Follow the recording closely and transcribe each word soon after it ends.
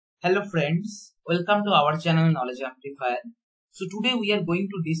Hello friends, welcome to our channel Knowledge Amplifier. So today we are going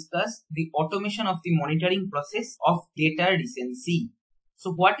to discuss the automation of the monitoring process of data recency.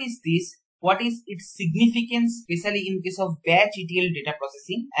 So what is this? What is its significance, especially in case of batch ETL data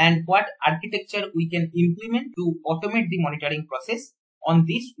processing, and what architecture we can implement to automate the monitoring process? On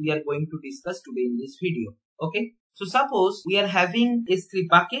this we are going to discuss today in this video. Okay. So suppose we are having S3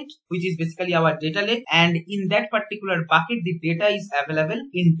 bucket, which is basically our data lake, and in that particular bucket, the data is available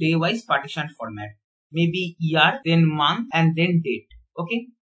in day-wise partition format. Maybe year, then month, and then date. Okay.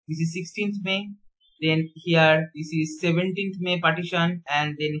 This is 16th May. Then here, this is 17th May partition,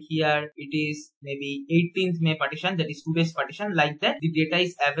 and then here it is maybe 18th May partition, that is today's partition. Like that, the data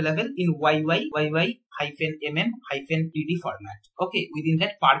is available in YY-MM-PD format. Okay, within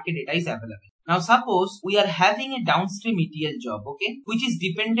that Parquet data is available. Now suppose we are having a downstream ETL job, okay, which is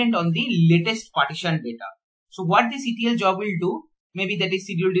dependent on the latest partition data. So what this ETL job will do, maybe that is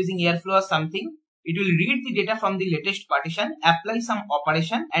scheduled using Airflow or something. It will read the data from the latest partition, apply some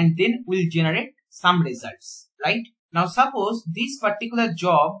operation, and then will generate some results, right? Now suppose this particular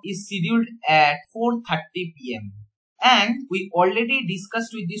job is scheduled at 4:30 PM. And we already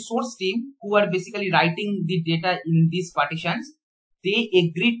discussed with the source team who are basically writing the data in these partitions. They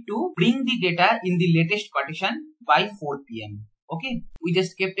agreed to bring the data in the latest partition by 4 PM. Okay, we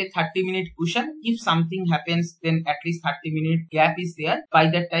just kept a 30-minute cushion. If something happens, then at least 30-minute gap is there. By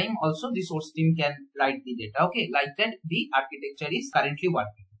that time also the source team can write the data. Okay, like that the architecture is currently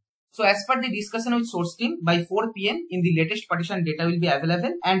working. So as per the discussion with source team, by 4 PM in the latest partition data will be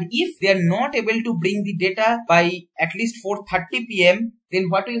available. And if they are not able to bring the data by at least 4:30 PM, then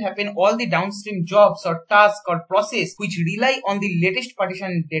what will happen? All the downstream jobs or tasks or process which rely on the latest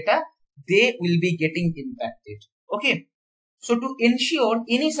partition data, they will be getting impacted. Okay. So to ensure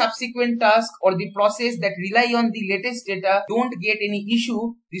any subsequent task or the process that rely on the latest data don't get any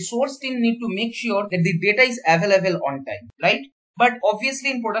issue, the source team need to make sure that the data is available on time, right? But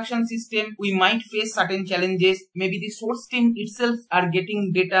obviously in production system, we might face certain challenges. Maybe the source team itself are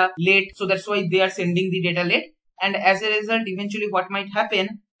getting data late. So that's why they are sending the data late. And as a result, eventually what might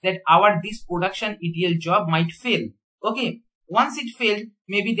happen that this production ETL job might fail. Okay. Once it failed,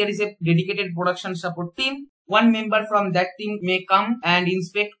 maybe there is a dedicated production support team. One member from that team may come and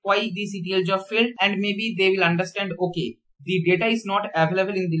inspect why this ETL job failed. And maybe they will understand, okay, the data is not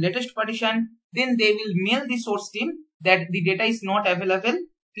available in the latest partition. Then they will mail the source team that the data is not available,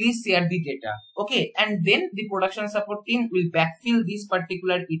 please share the data. Okay, and then the production support team will backfill this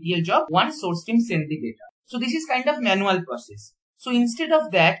particular ETL job once source team send the data. So this is kind of manual process. So instead of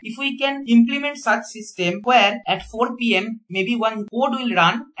that, if we can implement such system where at 4 PM, maybe one code will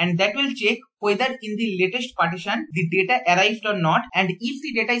run and that will check whether in the latest partition the data arrived or not. And if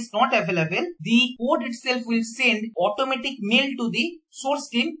the data is not available, the code itself will send automatic mail to the source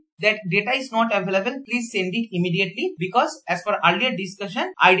team that data is not available, please send it immediately, because as per earlier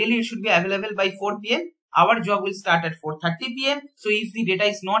discussion, ideally it should be available by 4 PM. Our job will start at 4:30 PM. So if the data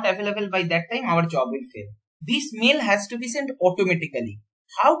is not available by that time, our job will fail. This mail has to be sent automatically.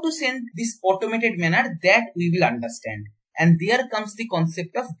 How to send this automated manner, that we will understand. And there comes the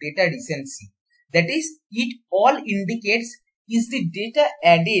concept of data recency. That is, it all indicates is the data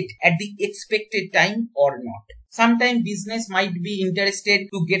added at the expected time or not. Sometimes business might be interested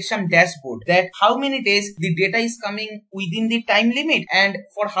to get some dashboard that how many days the data is coming within the time limit and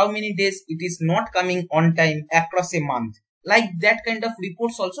for how many days it is not coming on time across a month. Like that kind of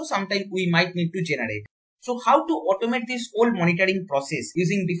reports also sometimes we might need to generate. So how to automate this whole monitoring process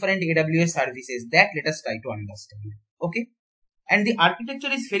using different AWS services, that let us try to understand. Okay. And the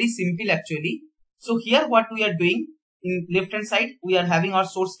architecture is very simple actually. So here what we are doing in left hand side, we are having our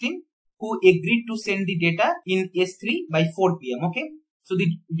source team who agreed to send the data in S3 by 4 PM. Okay. So the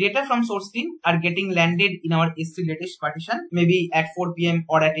data from source team are getting landed in our S3 latest partition, maybe at 4 PM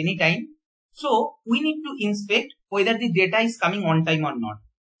or at any time. So we need to inspect whether the data is coming on time or not.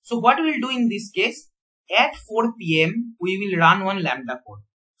 So what we will do in this case, at 4 PM, we will run one Lambda code.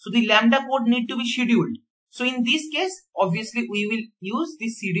 So the Lambda code need to be scheduled. So in this case, obviously we will use the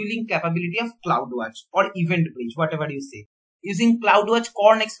scheduling capability of Cloudwatch or Event Bridge, whatever you say. Using Cloudwatch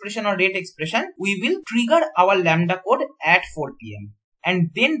corn expression or rate expression, we will trigger our Lambda code at 4 PM. And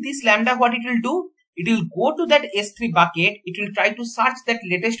then this Lambda, what it will do? It will go to that S3 bucket. It will try to search that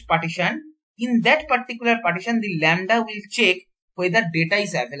latest partition. In that particular partition, the Lambda will check whether data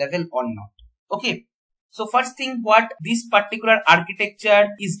is available or not. Okay. So first thing, what this particular architecture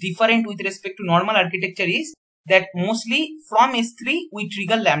is different with respect to normal architecture is that mostly from S3, we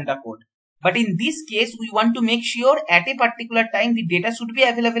trigger Lambda code. But in this case, we want to make sure at a particular time the data should be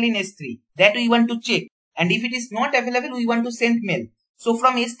available in S3. That we want to check. And if it is not available, we want to send mail. So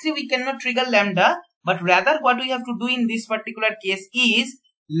from S3 we cannot trigger Lambda, but rather what we have to do in this particular case is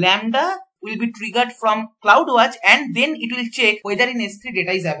Lambda will be triggered from Cloudwatch and then it will check whether in S3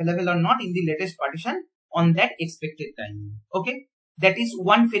 data is available or not in the latest partition on that expected time. Okay, that is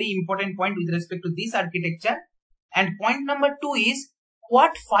one very important point with respect to this architecture. And point number 2 is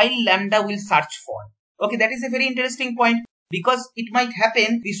what file Lambda will search for. Okay, that is a very interesting point, because it might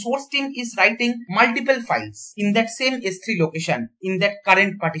happen the source team is writing multiple files in that same S3 location in that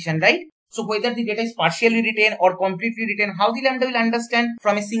current partition, right? So whether the data is partially written or completely written, how the Lambda will understand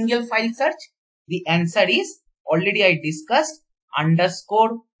from a single file search? The answer is already I discussed,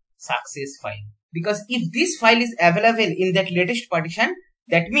 underscore success file. Because if this file is available in that latest partition,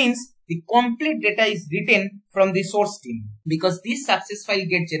 that means the complete data is written from the source team, because this success file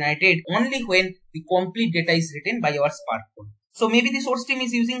gets generated only when the complete data is written by our Spark code. So maybe the source team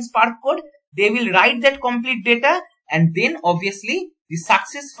is using Spark code, they will write that complete data and then obviously the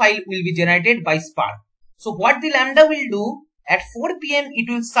success file will be generated by Spark. So what the Lambda will do, at 4 PM it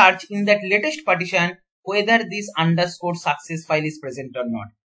will search in that latest partition whether this underscore success file is present or not.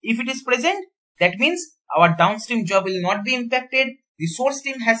 If it is present, that means our downstream job will not be impacted. The source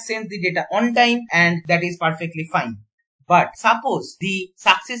team has sent the data on time and that is perfectly fine. But suppose the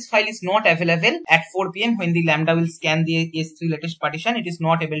success file is not available at 4 PM when the Lambda will scan the S3 latest partition, it is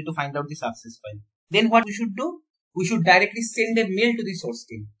not able to find out the success file. Then what we should do? We should directly send a mail to the source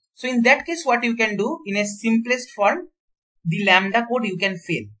team. So in that case, what you can do, in a simplest form, the Lambda code you can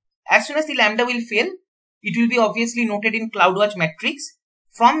fail. As soon as the Lambda will fail, it will be obviously noted in Cloudwatch matrix.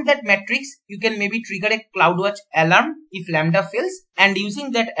 From that matrix, you can maybe trigger a Cloudwatch alarm if Lambda fails, and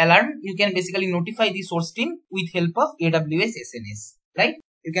using that alarm, you can basically notify the source team with help of AWS SNS, right?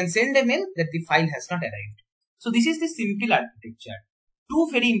 You can send a mail that the file has not arrived. So this is the simple architecture. Two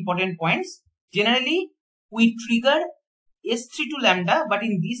very important points. Generally, we trigger S3 to Lambda, but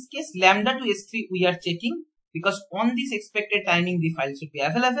in this case, Lambda to S3 we are checking, because on this expected timing, the file should be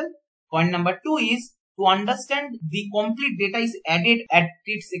available. Point number 2 is, to understand the complete data is added at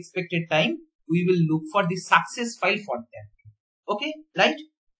its expected time, we will look for the success file for that. Okay, right?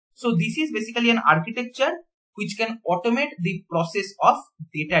 So this is basically an architecture which can automate the process of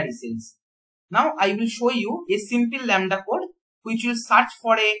data recency. Now I will show you a simple Lambda code which will search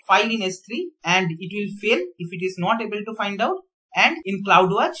for a file in S3 and it will fail if it is not able to find out, and in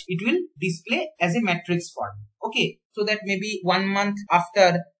Cloudwatch it will display as a matrix form. Okay, so that maybe 1 month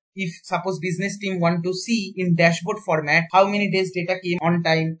after, if suppose business team want to see in dashboard format how many days data came on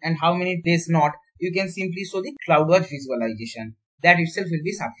time and how many days not, you can simply show the Cloudwatch visualization. That itself will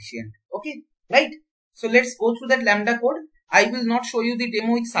be sufficient. Okay, right? So let's go through that Lambda code. I will not show you the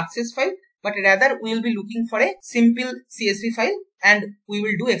demo with success file, but rather we will be looking for a simple CSV file and we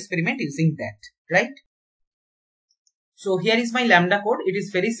will do experiment using that, right? So here is my Lambda code. It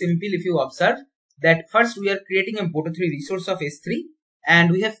is very simple. If you observe that first we are creating a boto3 resource of S3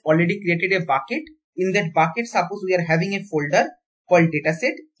 and we have already created a bucket. In that bucket, suppose we are having a folder called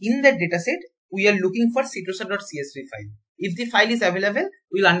dataset. In that dataset, we are looking for citosa.csv file. If the file is available,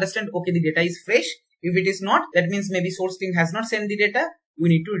 we will understand, okay, the data is fresh. If it is not, that means maybe source team has not sent the data. We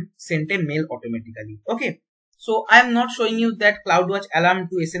need to send a mail automatically. Okay. So I am not showing you that Cloudwatch alarm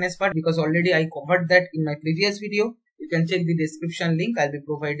to SNS part because already I covered that in my previous video. You can check the description link. I'll be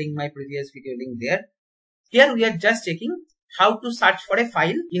providing my previous video link there. Here we are just checking how to search for a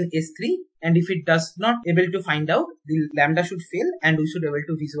file in S3, and if it does not able to find out, the Lambda should fail and we should able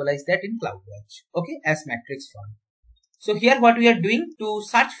to visualize that in Cloudwatch, okay, as matrix form. So here what we are doing to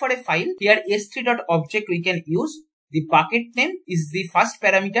search for a file, here s3.object we can use. The bucket name is the first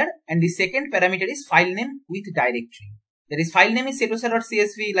parameter and the second parameter is file name with directory. That is, file name is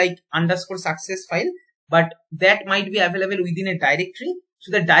citosa.csv like underscore success file, but that might be available within a directory.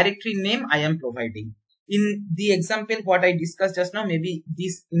 So the directory name I am providing. In the example what I discussed just now, maybe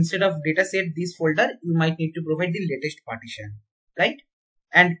this instead of dataset, this folder, you might need to provide the latest partition, right?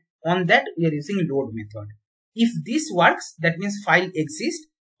 And on that we are using load method. If this works, that means file exists,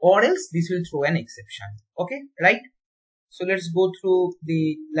 or else this will throw an exception. Okay, right? So let's go through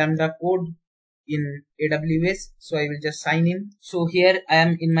the Lambda code in AWS. So I will just sign in. So here I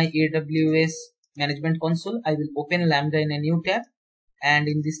am in my AWS management console. I will open Lambda in a new tab, and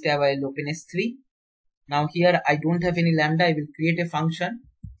in this tab I will open S3. Now here I don't have any Lambda. I will create a function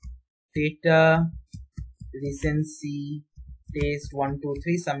data recency test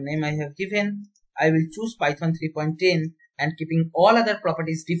 123, some name I have given. I will choose Python 3.10 and keeping all other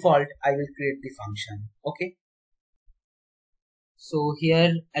properties default, I will create the function. Okay. So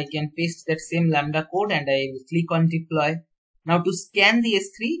here I can paste that same Lambda code and I will click on deploy. Now to scan the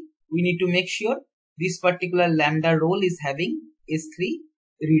S3, we need to make sure this particular Lambda role is having S3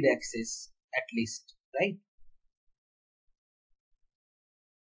 read access at least, right?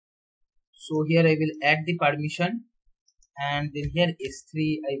 So here I will add the permission, and then here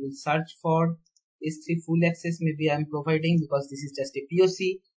S3 I will search for S3 full access. Maybe I am providing because this is just a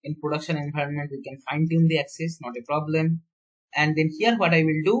POC. In production environment we can fine tune the access, not a problem. And then here what I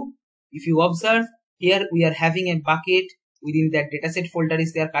will do, if you observe here we are having a bucket within that dataset folder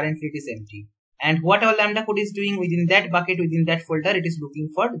is there, currently it is empty. And what our Lambda code is doing within that bucket, within that folder, it is looking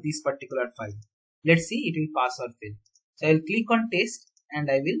for this particular file. Let's see, it will pass or fail. So I will click on test and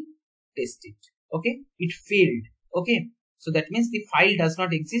I will test it. Okay, it failed. Okay, so that means the file does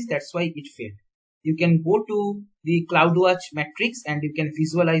not exist, that's why it failed. You can go to the Cloudwatch matrix and you can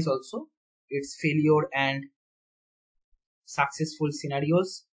visualize also its failure and successful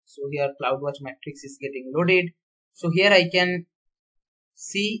scenarios. So here Cloudwatch matrix is getting loaded. So here I can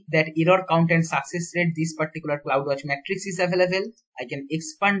see that error count and success rate, this particular Cloudwatch matrix is available. I can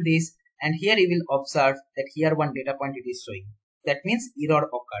expand this, and here you will observe that here one data point it is showing. That means error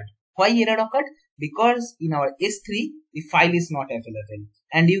occurred. Why error occurred? Because in our S3 the file is not available.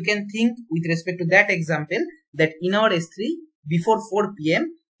 And you can think with respect to that example that in our S3 before 4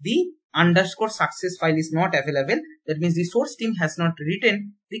 PM the underscore success file is not available. That means the source team has not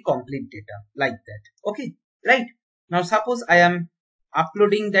written the complete data like that. Okay, right? Now suppose I am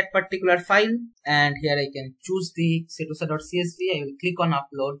uploading that particular file, and here I can choose the setosa.csv. I will click on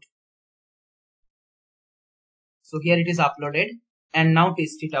upload. So here it is uploaded, and now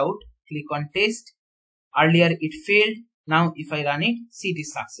test it out. Click on test. Earlier it failed. Now if I run it, see it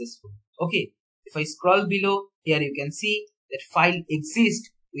is successful. Okay, if I scroll below, here you can see that file exists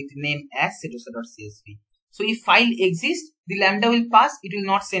with name as setosa.csv. So if file exists, the Lambda will pass, it will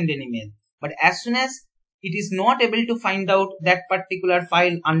not send any mail. But as soon as it is not able to find out that particular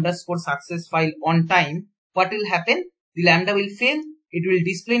file underscore success file on time, what will happen? The Lambda will fail, it will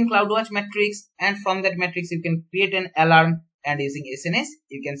display in Cloudwatch matrix, and from that matrix you can create an alarm, and using SNS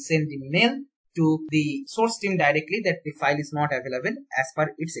you can send the mail to the source team directly that the file is not available as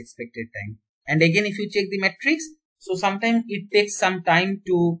per its expected time. And again, if you check the matrix, so sometimes it takes some time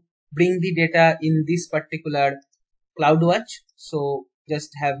to bring the data in this particular Cloudwatch. So just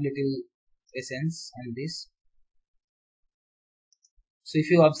have little essence on this. So if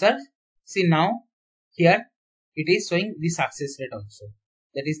you observe, see now here it is showing the success rate also.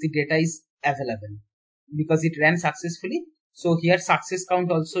 That is, the data is available because it ran successfully. So here success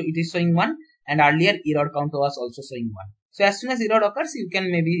count also it is showing 1, and earlier error count was also showing 1. So as soon as error occurs, you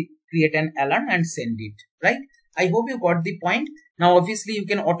can maybe create an alarm and send it, right? I hope you got the point. Now obviously you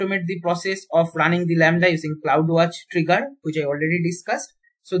can automate the process of running the Lambda using Cloudwatch trigger, which I already discussed.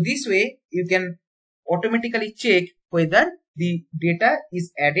 So this way you can automatically check whether the data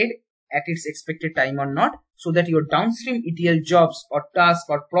is added at its expected time or not, so that your downstream ETL jobs or tasks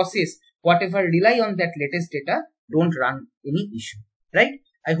or process, whatever rely on that latest data, don't run any issue, right?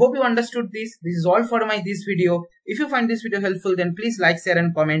 I hope you understood this. This is all for this video. If you find this video helpful, then please like, share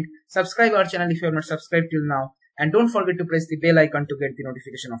and comment. Subscribe our channel if you have not subscribed till now. And don't forget to press the bell icon to get the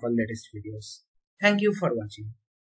notification of our latest videos. Thank you for watching.